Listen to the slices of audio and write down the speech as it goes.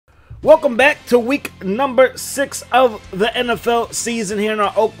Welcome back to week number 6 of the NFL season here in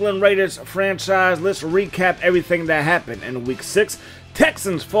our Oakland Raiders franchise. Let's recap everything that happened in week 6.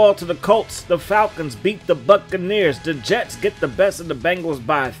 Texans fall to the Colts. The Falcons beat the Buccaneers. The Jets get the best of the Bengals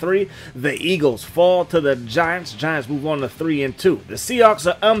by 3. The Eagles fall to the Giants. Giants move on to 3-2. The Seahawks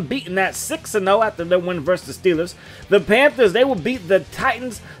are unbeaten at 6-0 after their win versus the Steelers. The Panthers, they will beat the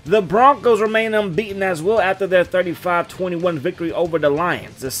Titans. The Broncos remain unbeaten as well after their 35-21 victory over the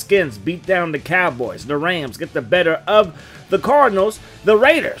Lions. The Skins beat down the Cowboys. The Rams get the better of the Cardinals. The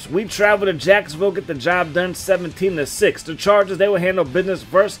Raiders, we travel to Jacksonville, get the job done 17-6. The Chargers, they will handle business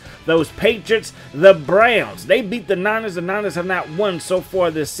versus those Patriots. The Browns, they beat the Niners. The Niners have not won so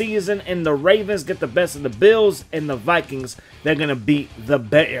far this season. And the Ravens get the best of the Bills. And the Vikings, they're going to beat the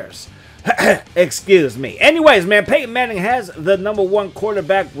Bears. Excuse me. Anyways, man, Peyton Manning has the #1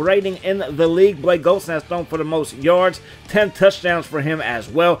 quarterback rating in the league. Blake Golson has thrown for the most yards, 10 touchdowns for him as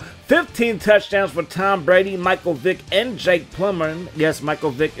well. 15 touchdowns for Tom Brady, Michael Vick, and Jake Plummer. Yes, Michael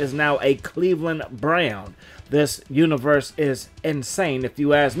Vick is now a Cleveland Brown. This universe is insane, if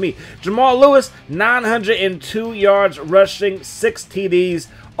you ask me. Jamal Lewis, 902 yards rushing, 6 TDs,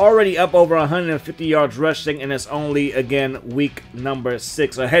 already up over 150 yards rushing, and it's only, again, week number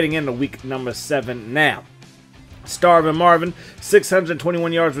 6, or heading into week number 7 now. Starvin Marvin,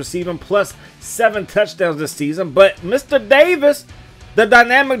 621 yards receiving, plus 7 touchdowns this season. But Mr. Davis, the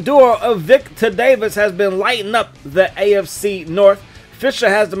dynamic duo of Vic to Davis, has been lighting up the AFC North. Fisher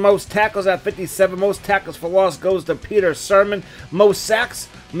has the most tackles at 57. Most tackles for loss goes to Peter Sermon. Most sacks,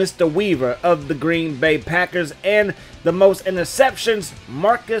 Mr. Weaver of the Green Bay Packers. And the most interceptions,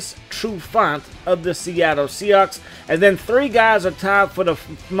 Marcus Trufant of the Seattle Seahawks. And then 3 guys are tied for the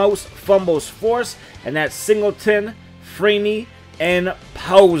most fumbles forced, and that's Singleton, Freeney, and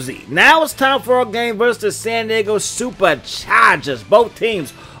Posey. Now it's time for our game versus the San Diego Superchargers. Both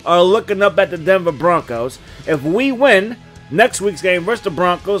teams are looking up at the Denver Broncos. If we win, next week's game versus the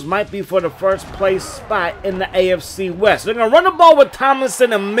Broncos might be for the first place spot in the AFC West. They're going to run the ball with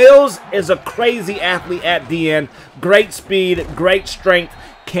Tomlinson, and Mills is a crazy athlete at the end. Great speed, great strength.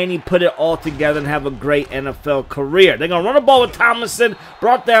 Can he put it all together and have a great NFL career? They're going to run the ball with Tomlinson,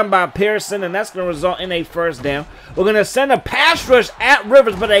 brought down by Pearson, and that's going to result in a first down. We're going to send a pass rush at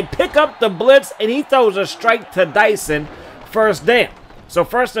Rivers, but they pick up the blitz, and he throws a strike to Dyson. First down. So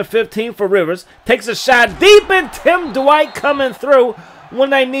 1st and 15 for Rivers. Takes a shot deep, and Tim Dwight coming through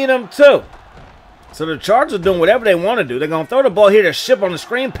when they need him to. So the Chargers are doing whatever they want to do. They're going to throw the ball here to Ship on the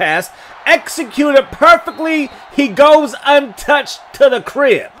screen pass. Execute it perfectly. He goes untouched to the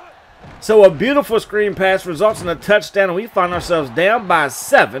crib. So a beautiful screen pass results in a touchdown, and we find ourselves down by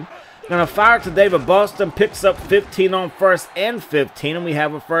 7. Going to fire to David Boston, picks up 15 on 1st and 15, and we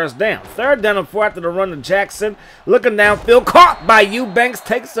have a first down. 3rd down and 4 after the run to Jackson. Looking downfield, caught by Eubanks,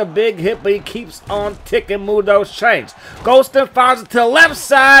 takes a big hit, but he keeps on ticking. Move those chains. Golston fires it to the left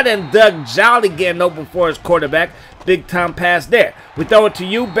side, and Doug Jolly getting open for his quarterback. Big time pass there. We throw it to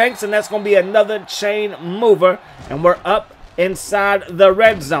Eubanks, and that's going to be another chain mover, and we're up inside the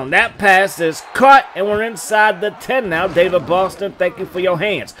red zone. That pass is caught, and we're inside the 10 now. David Boston, thank you for your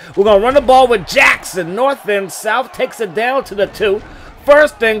hands. We're going to run the ball with Jackson. North and south, takes it down to the 2.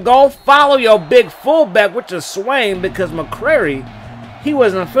 1st and goal. Follow your big fullback, which is Swain, because McCrary, he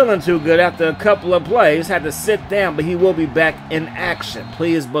wasn't feeling too good after a couple of plays. Had to sit down, but he will be back in action.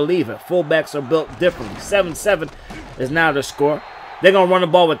 Please believe it. Fullbacks are built differently. 7-7 is now the score. They're going to run the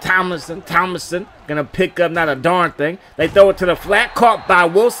ball with Tomlinson. Tomlinson going to pick up not a darn thing. They throw it to the flat. Caught by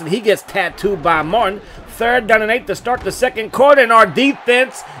Wilson. He gets tattooed by Martin. 3rd down and 8 to start the second quarter, and our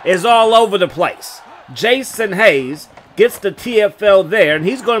defense is all over the place. Jason Hayes gets the TFL there, and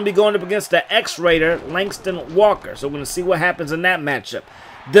he's going to be going up against the X-Raider, Langston Walker. So we're going to see what happens in that matchup.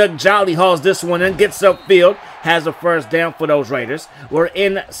 Doug Jolly hauls this one in, gets upfield, has a first down for those Raiders. We're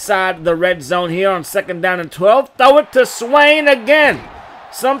inside the red zone here on 2nd down and 12. Throw it to Swain again.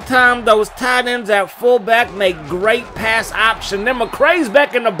 Sometimes those tight ends at fullback make great pass option. Then McCray's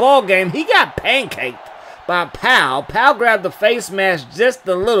back in the ball game. He got pancaked by Powell. Powell grabbed the face mask just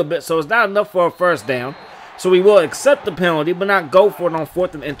a little bit, so it's not enough for a first down. So we will accept the penalty, but not go for it on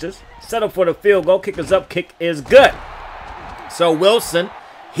 4th and inches. Settle for the field goal. Kick is up. Kick is good. So Wilson,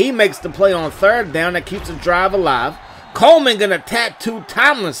 he makes the play on 3rd down that keeps the drive alive. Coleman going to tattoo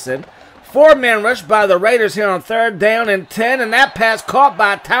Tomlinson. 4-man rush by the Raiders here on 3rd down and 10. And that pass caught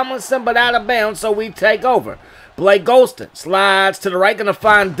by Tomlinson but out of bounds, so we take over. Blake Golston slides to the right. Going to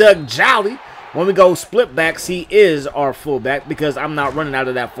find Doug Jolly. When we go split backs, he is our fullback because I'm not running out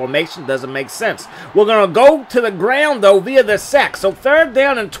of that formation. Doesn't make sense. We're going to go to the ground, though, via the sack. So 3rd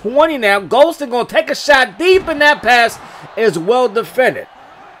down and 20 now. Golston going to take a shot deep, and that pass is well defended.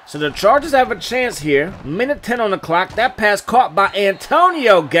 So the Chargers have a chance here. Minute 10 on the clock. That pass caught by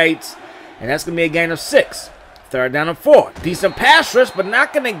Antonio Gates. And that's going to be a gain of 6. 3rd down and 4. Decent pass rush, but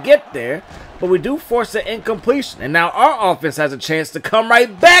not going to get there. But we do force an incompletion. And now our offense has a chance to come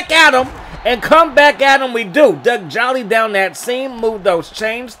right back at him. And come back at him we do. Doug Jolly down that seam. Move those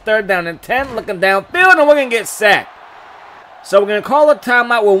chains. 3rd down and 10. Looking downfield, and we're going to get sacked. So we're going to call a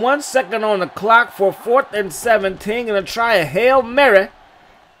timeout with 1 second on the clock for 4th and 17. Going to try a Hail Mary.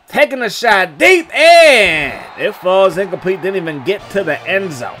 Taking a shot deep, and it falls incomplete. Didn't even get to the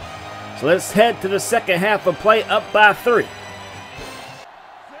end zone. So let's head to the second half of play, up by 3.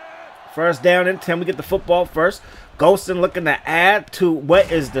 1st down and 10. We get the football first. Golston looking to add to what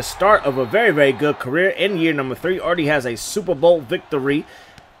is the start of a very, very good career in year number 3. Already has a Super Bowl victory.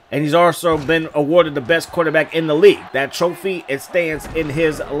 And he's also been awarded the best quarterback in the league. That trophy, it stands in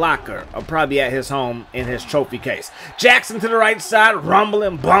his locker, or probably at his home in his trophy case. Jackson to the right side,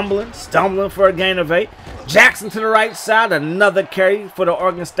 rumbling, bumbling, stumbling for a gain of 8. Jackson to the right side, another carry for the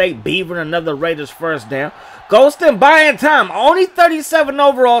Oregon State Beaver, another Raiders 1st down. Golston buying time, only 37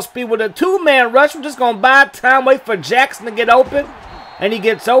 overall speed with a 2-man rush. We're just going to buy time, wait for Jackson to get open, and he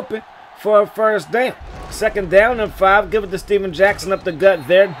gets open for a 1st down. 2nd down and 5. Give it to Steven Jackson up the gut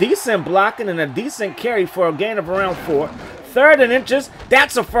there. Decent blocking and a decent carry for a gain of around 4. 3rd and inches.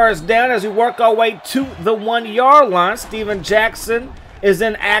 That's a 1st down as we work our way to the 1-yard line. Steven Jackson is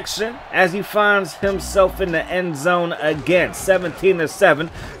in action as he finds himself in the end zone again. 17-7.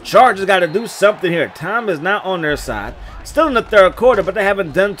 Chargers got to do something here. Time is not on their side. Still in the 3rd quarter, but they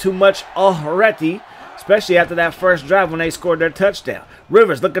haven't done too much already, especially after that first drive when they scored their touchdown.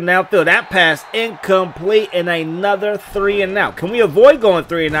 Rivers looking downfield. That pass incomplete, and another 3 and out. Can we avoid going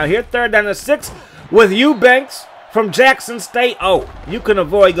 3 and out here? 3rd down and 6 with Eubanks from Jackson State. Oh, you can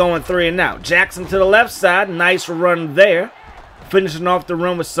avoid going 3 and out. Jackson to the left side. Nice run there. Finishing off the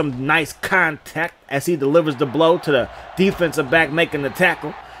run with some nice contact as he delivers the blow to the defensive back making the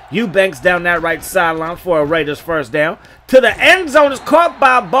tackle. Eubanks down that right sideline for a Raiders 1st down. To the end zone is caught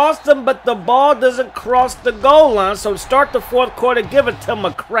by Boston, but the ball doesn't cross the goal line. So start the 4th quarter, give it to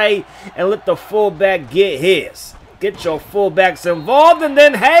McCray, and let the fullback get his. Get your fullbacks involved, and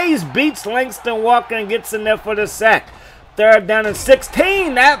then Hayes beats Langston Walker and gets in there for the sack. 3rd down and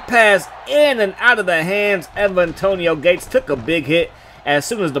 16. That pass in and out of the hands of Antonio Gates. Took a big hit as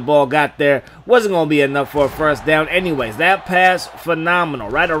soon as the ball got there. Wasn't going to be enough for a 1st down anyways. That pass, phenomenal.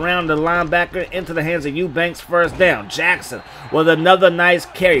 Right around the linebacker into the hands of Eubanks. 1st down. Jackson with another nice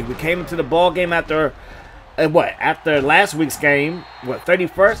carry. We came into the ball game after, after last week's game.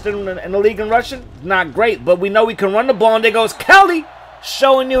 31st in the league in rushing? Not great, but we know we can run the ball, and there goes Kelly,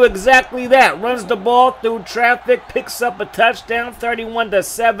 showing you exactly that. Runs the ball through traffic, picks up a touchdown,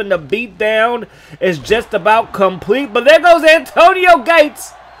 31-7. The beatdown is just about complete. But there goes Antonio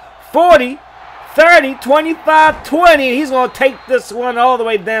Gates, 40, 30, 25, 20. He's going to take this one all the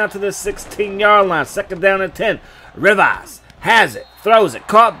way down to the 16-yard line. 2nd down and 10. Rivas has it, throws it,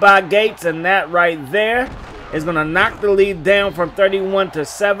 caught by Gates, and that right there is going to knock the lead down from 31-7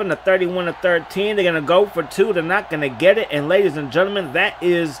 to 31-13. They're going to go for 2. They're not going to get it. And ladies and gentlemen, that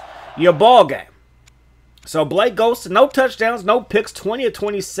is your ball game. So Blake goes to no touchdowns, no picks, 20 of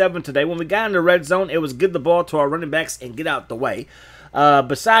 27 today. When we got in the red zone, it was give the ball to our running backs and get out the way.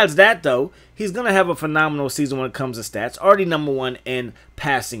 Besides that, though, he's going to have a phenomenal season when it comes to stats. Already #1 in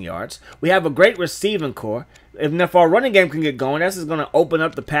passing yards. We have a great receiving core. If our running game can get going, that's just going to open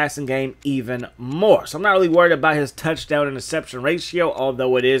up the passing game even more. So I'm not really worried about his touchdown interception ratio,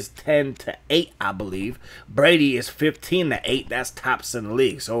 although it is 10-8, I believe. Brady is 15-8. That's tops in the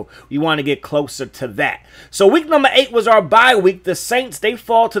league. So we want to get closer to that. So week number 8 was our bye week. The Saints, they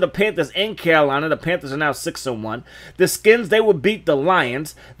fall to the Panthers in Carolina. The Panthers are now 6-1. The Skins, they would beat the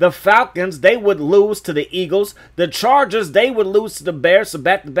Lions. The Falcons, they would lose to the Eagles. The Chargers, they would lose to the Bears. So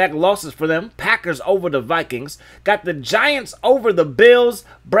back-to-back losses for them. Packers over the Vikings. Got the Giants over the Bills,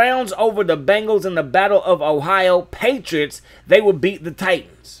 Browns over the Bengals in the Battle of Ohio. Patriots, they will beat the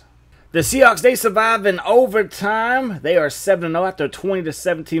Titans. The Seahawks, they survive in overtime. They are 7-0 after a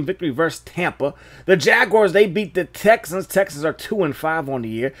 20-17 victory versus Tampa. The Jaguars, they beat the Texans. Texans are 2-5 on the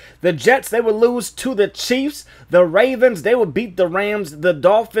year. The Jets, they will lose to the Chiefs. The Ravens, they will beat the Rams. The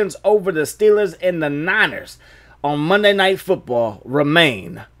Dolphins over the Steelers, and the Niners on Monday Night Football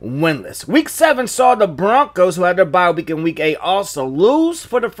remain winless. Week 7 saw the Broncos, who had their bye week in Week 8, also lose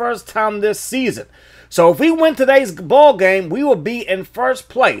for the first time this season. So if we win today's ball game, we will be in first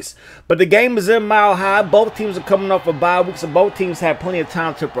place. But the game is in Mile High. Both teams are coming off a bye week, so both teams have plenty of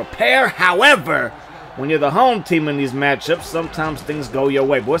time to prepare. However, when you're the home team in these matchups, sometimes things go your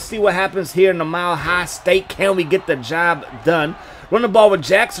way. But let's see what happens here in the Mile High State. Can we get the job done? Run the ball with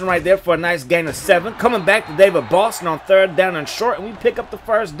Jackson right there for a nice gain of 7. Coming back to David Boston on 3rd down and short, and we pick up the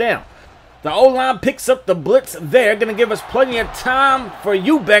 1st down. The O-line picks up the blitz there. Going to give us plenty of time for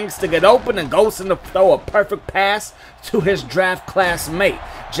Eubanks to get open and Golston to throw a perfect pass to his draft class mate.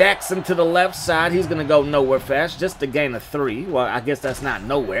 Jackson to the left side. He's going to go nowhere fast. Just a gain of 3. Well, I guess that's not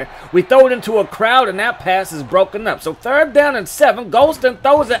nowhere. We throw it into a crowd, and that pass is broken up. So 3rd down and 7. Golston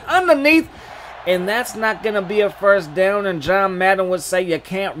throws it underneath. And that's not going to be a 1st down. And John Madden would say you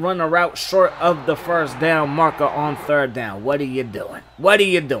can't run a route short of the 1st down marker on 3rd down. What are you doing? What are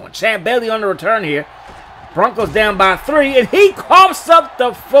you doing? Champ Bailey on the return here. Broncos down by 3. And he coughs up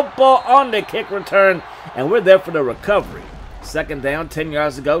the football on the kick return. And we're there for the recovery. 2nd down, 10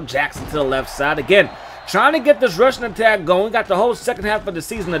 yards to go. Jackson to the left side. Again, trying to get this rushing attack going. We got the whole second half of the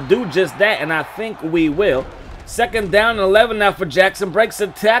season to do just that. And I think we will. 2nd down and 11 now for Jackson. Breaks a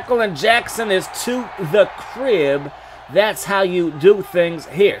tackle, and Jackson is to the crib. That's how you do things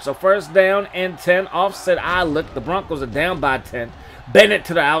here. So 1st down and 10. Offset eye look. The Broncos are down by 10. Bennett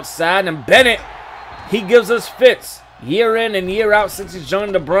to the outside, and Bennett, he gives us fits. Year in and year out since he's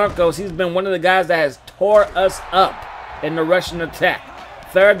joined the Broncos, he's been one of the guys that has tore us up in the rushing attack.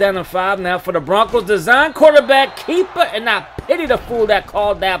 3rd down and 5 now for the Broncos. Design quarterback keeper, and I pity the fool that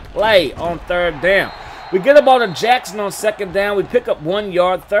called that play on 3rd down. We get the ball to Jackson on 2nd down. We pick up 1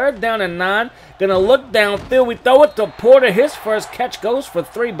 yard. 3rd down and 9. Gonna look downfield. We throw it to Porter. His first catch goes for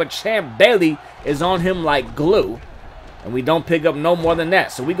 3, but Champ Bailey is on him like glue. And we don't pick up no more than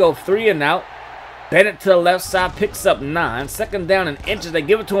that. So we go 3 and out. Bennett to the left side picks up 9. 2nd down and inches. They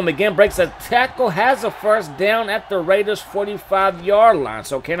give it to him again. Breaks a tackle. Has a 1st down at the Raiders' 45-yard line.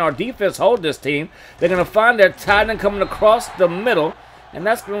 So can our defense hold this team? They're gonna find their tight end coming across the middle. And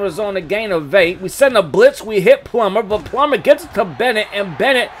that's going to result in a gain of 8. We send a blitz. We hit Plummer. But Plummer gets it to Bennett. And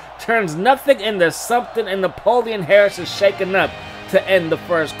Bennett turns nothing into something. And Napoleon Harris is shaken up to end the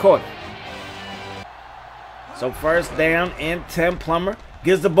 1st quarter. So 1st down and 10. Plummer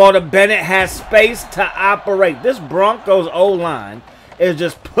gives the ball to Bennett. Has space to operate. This Broncos O-line is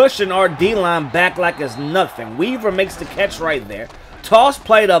just pushing our D-line back like it's nothing. Weaver makes the catch right there. Toss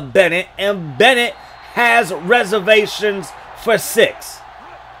play to Bennett. And Bennett has reservations for 6.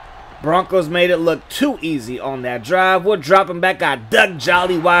 Broncos made it look too easy on that drive. We're dropping back. Got Doug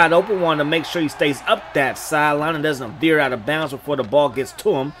Jolly wide open. Wanted to make sure he stays up that sideline and doesn't veer out of bounds before the ball gets to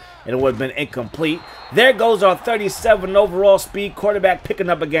him. And it would have been incomplete. There goes our 37 overall speed quarterback picking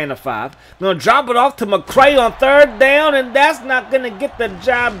up a gain of 5. Going to drop it off to McCray on 3rd down, and that's not going to get the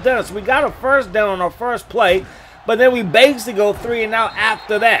job done. So we got a 1st down on our first play, but then we basically go 3 and out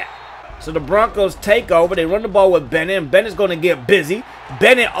after that. So the Broncos take over. They run the ball with Bennett, and Bennett's going to get busy.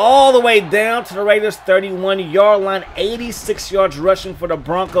 Bennett all the way down to the Raiders' 31-yard line. 86 yards rushing for the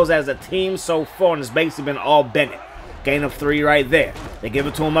Broncos as a team so far, and it's basically been all Bennett. Gain of 3 right there. They give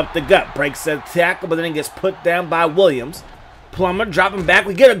it to him up the gut. Breaks a tackle, but then it gets put down by Williams. Plummer dropping back.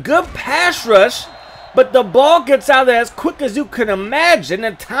 We get a good pass rush, but the ball gets out there as quick as you can imagine,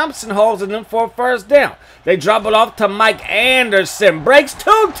 and Thompson holds it in for a 1st down. They drop it off to Mike Anderson. Breaks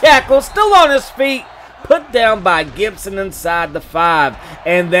 2 tackles, still on his feet. Put down by Gibson inside the 5.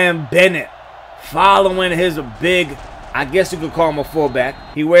 And then Bennett following his big, I guess you could call him a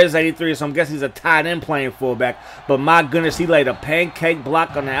fullback. He wears 83, so I'm guessing he's a tight end playing fullback. But my goodness, he laid a pancake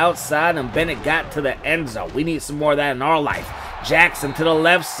block on the outside, and Bennett got to the end zone. We need some more of that in our life. Jackson to the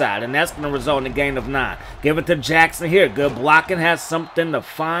left side, and that's going to result in a gain of 9. Give it to Jackson here. Good blocking, has something to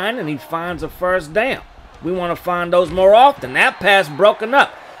find, and he finds a 1st down. We want to find those more often. That pass broken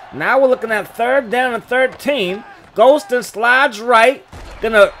up. Now we're looking at 3rd down and 13. Golston slides right.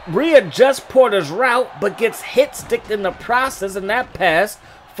 Gonna readjust Porter's route, but gets hit sticked in the process, and that pass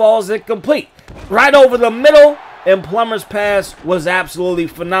falls incomplete. Right over the middle, and Plummer's pass was absolutely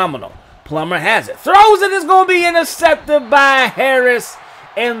phenomenal. Plummer has it. Throws it. It's going to be intercepted by Harris.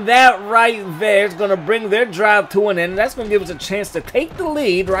 And that right there is going to bring their drive to an end. That's going to give us a chance to take the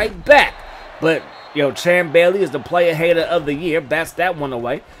lead right back. But, Champ Bailey is the player hater of the year. Bats that one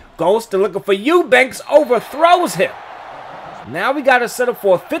away. Goes to looking for Eubanks. Overthrows him. Now we got to settle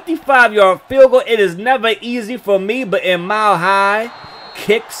for a 55-yard field goal. It is never easy for me, but in Mile High,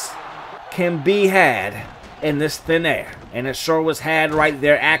 kicks can be had in this thin air. And it sure was had right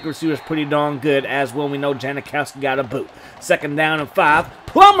there. Accuracy was pretty darn good, as well we know Janikowski got a boot. 2nd down and 5.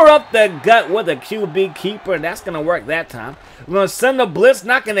 Plummer up the gut with a QB keeper, and that's going to work that time. We're going to send the blitz,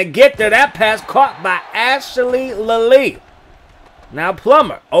 not going to get there. That pass caught by Ashley Lally. Now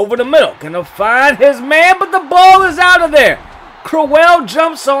Plummer over the middle. Going to find his man, but the ball is out of there. Crowell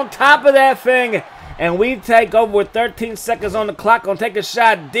jumps on top of that thing, and we take over with 13 seconds on the clock. Going to take a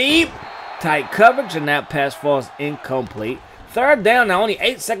shot deep. Tight coverage, and that pass falls incomplete. Third down now, only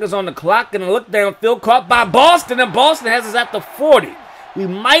 8 seconds on the clock, and a look downfield caught by Boston, and Boston has us at the 40. We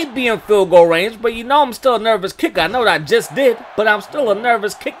might be in field goal range, but you know I'm still a nervous kicker. I know that I just did, but I'm still a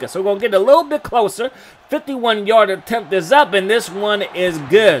nervous kicker. So we're going to get a little bit closer. 51-yard attempt is up, and this one is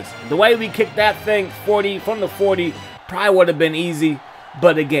good. The way we kicked that thing 40 from the 40 probably would have been easy.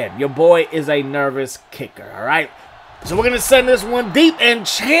 But again, your boy is a nervous kicker, all right? So we're going to send this one deep, and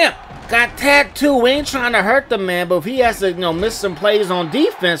Champ got tagged too. We ain't trying to hurt the man, but if he has to, miss some plays on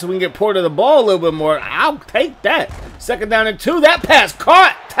defense so we can get Porter the ball a little bit more, I'll take that. Second down and 2. That pass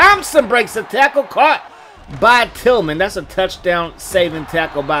caught. Thompson breaks the tackle. Caught by Tillman. That's a touchdown saving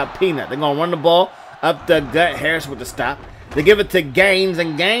tackle by Peanut. They're going to run the ball up the gut. Harris with the stop. They give it to Gaines,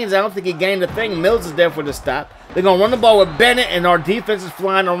 and Gaines, I don't think he gained a thing. Mills is there for the stop. They're going to run the ball with Bennett, and our defense is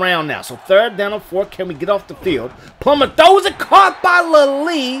flying around now. So third down and 4. Can we get off the field? Plummer throws it. Caught by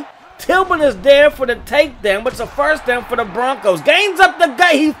Lallee. Tillman is there for the takedown, but it's a first down for the Broncos. Gaines up the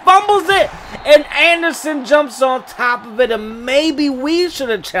gut. He fumbles it, and Anderson jumps on top of it, and maybe we should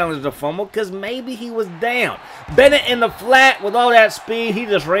have challenged the fumble because maybe he was down. Bennett in the flat with all that speed. He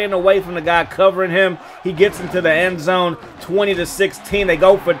just ran away from the guy covering him. He gets into the end zone, 20-16. They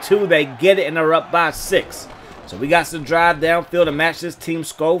go for 2. They get it, and they're up by 6. So we got to drive downfield to match this team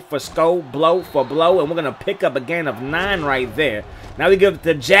score for score, blow for blow, and we're going to pick up a gain of 9 right there. Now we give it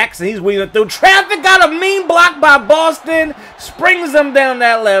to Jackson. He's weaving through traffic. Got a mean block by Boston. Springs him down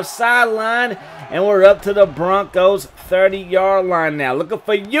that left sideline. And we're up to the Broncos' 30-yard line now. Looking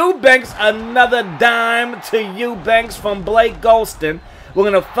for Eubanks. Another dime to Eubanks from Blake Golston. We're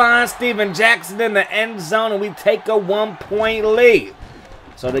going to find Steven Jackson in the end zone, and we take a 1-point lead.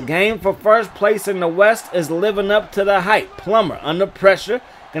 So the game for first place in the West is living up to the hype. Plummer under pressure.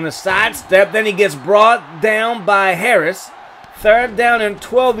 Going to sidestep. Then he gets brought down by Harris. Third down and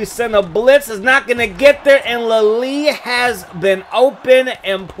 12. He sent a blitz. Is not going to get there. And Lallee has been open.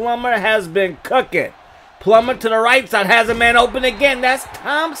 And Plummer has been cooking. Plummer to the right side. Has a man open again. That's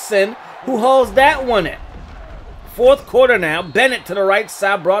Thompson who holds that one in. Fourth quarter now. Bennett to the right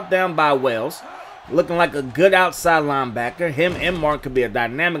side. Brought down by Wells. Looking like a good outside linebacker. Him and Mark could be a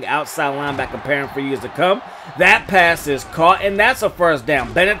dynamic outside linebacker pairing for years to come. That pass is caught. And that's a first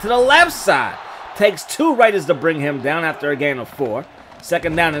down. Bennett to the left side. Takes 2 Raiders to bring him down after a gain of 4.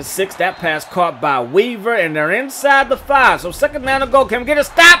 Second down and 6. That pass caught by Weaver, and they're inside the 5. So second down and goal. Can we get a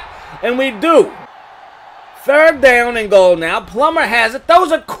stop? And we do. Third down and goal now. Plummer has it.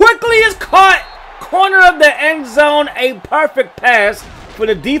 Throws it quickly. Is caught. Corner of the end zone. A perfect pass for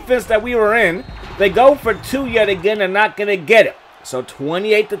the defense that we were in. They go for 2 yet again. They're not going to get it. So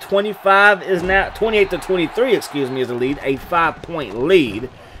 28-25 is now 28-23. Excuse me, is the lead. A 5-point lead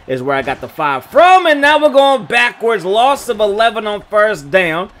is where I got the 5 from, and now we're going backwards. Loss of 11 on first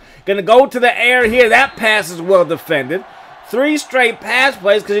down. Gonna go to the air here. That pass is well defended. 3 straight pass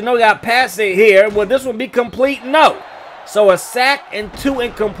plays because you know we got pass it here. Will this one be complete? No. So a sack and 2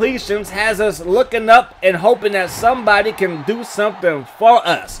 incompletions has us looking up and hoping that somebody can do something for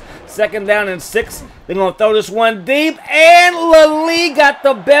us. Second down and 6. They're gonna throw this one deep, and Lallee got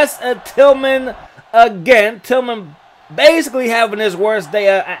the best of Tillman again. Tillman basically having his worst day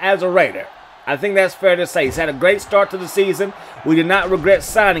as a Raider. I think that's fair to say. He's had a great start to the season. We did not regret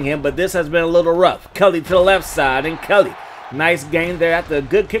signing him, but this has been a little rough. Kelly to the left side, and Kelly. Nice game there after a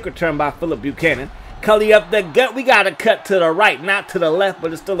good kick return by Phillip Buchanan. Kelly up the gut. We got to cut to the right, not to the left,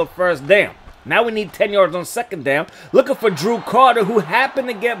 but it's still a first down. Now we need 10 yards on second down. Looking for Drew Carter, who happened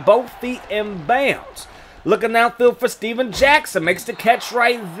to get both feet in bounds. Looking downfield for Steven Jackson. Makes the catch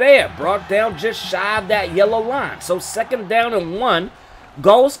right there. Brought down just shy of that yellow line. So second down and 1.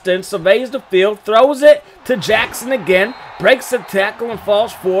 Golston surveys the field. Throws it to Jackson again. Breaks the tackle and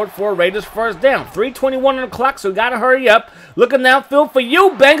falls forward for a Raiders first down. 3:21 on the clock, so we got to hurry up. Looking downfield for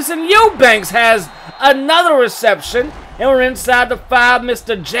Eubanks. And Eubanks has another reception. And we're inside the 5.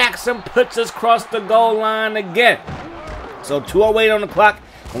 Mr. Jackson puts us across the goal line again. So 2:08 on the clock.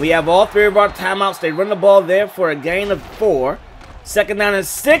 And we have all 3 of our timeouts. They run the ball there for a gain of 4. Second down and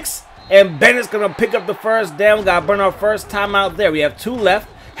 6. And Bennett's going to pick up the first down. We got to burn our first timeout there. We have 2 left.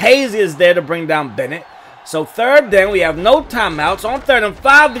 Hayes is there to bring down Bennett. So third down, we have no timeouts. On 3rd and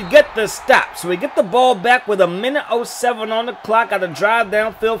 5, we get the stop. So we get the ball back with 1:07 on the clock. Got to drive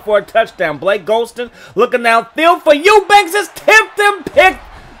downfield for a touchdown. Blake Golston looking downfield for Eubanks. Is tipped and picked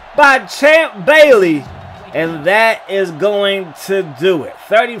by Champ Bailey. And that is going to do it.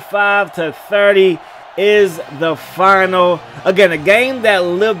 35-30 is the final. Again, a game that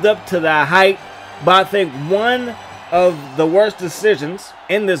lived up to the hype. But I think one of the worst decisions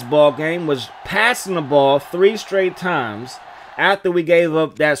in this ball game was passing the ball 3 straight times after we gave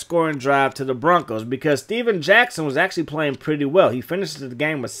up that scoring drive to the Broncos, because Steven Jackson was actually playing pretty well. He finished the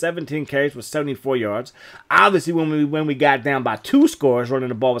game with 17 carries for 74 yards. Obviously, when we got down by 2 scores, running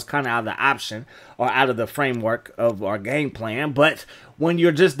the ball was kind of out of the option or out of the framework of our game plan. But when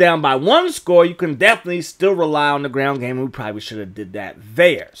you're just down by 1 score, you can definitely still rely on the ground game, and we probably should have did that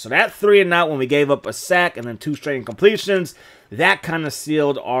there. So that 3 and out when we gave up a sack and then 2 straight incompletions, that kind of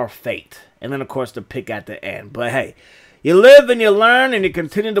sealed our fate. And then, of course, the pick at the end. But, hey, you live and you learn and you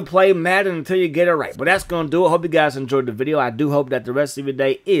continue to play Madden until you get it right. But that's going to do it. Hope you guys enjoyed the video. I do hope that the rest of your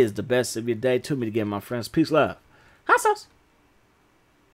day is the best of your day. To me, again, my friends. Peace, love. Hot sauce.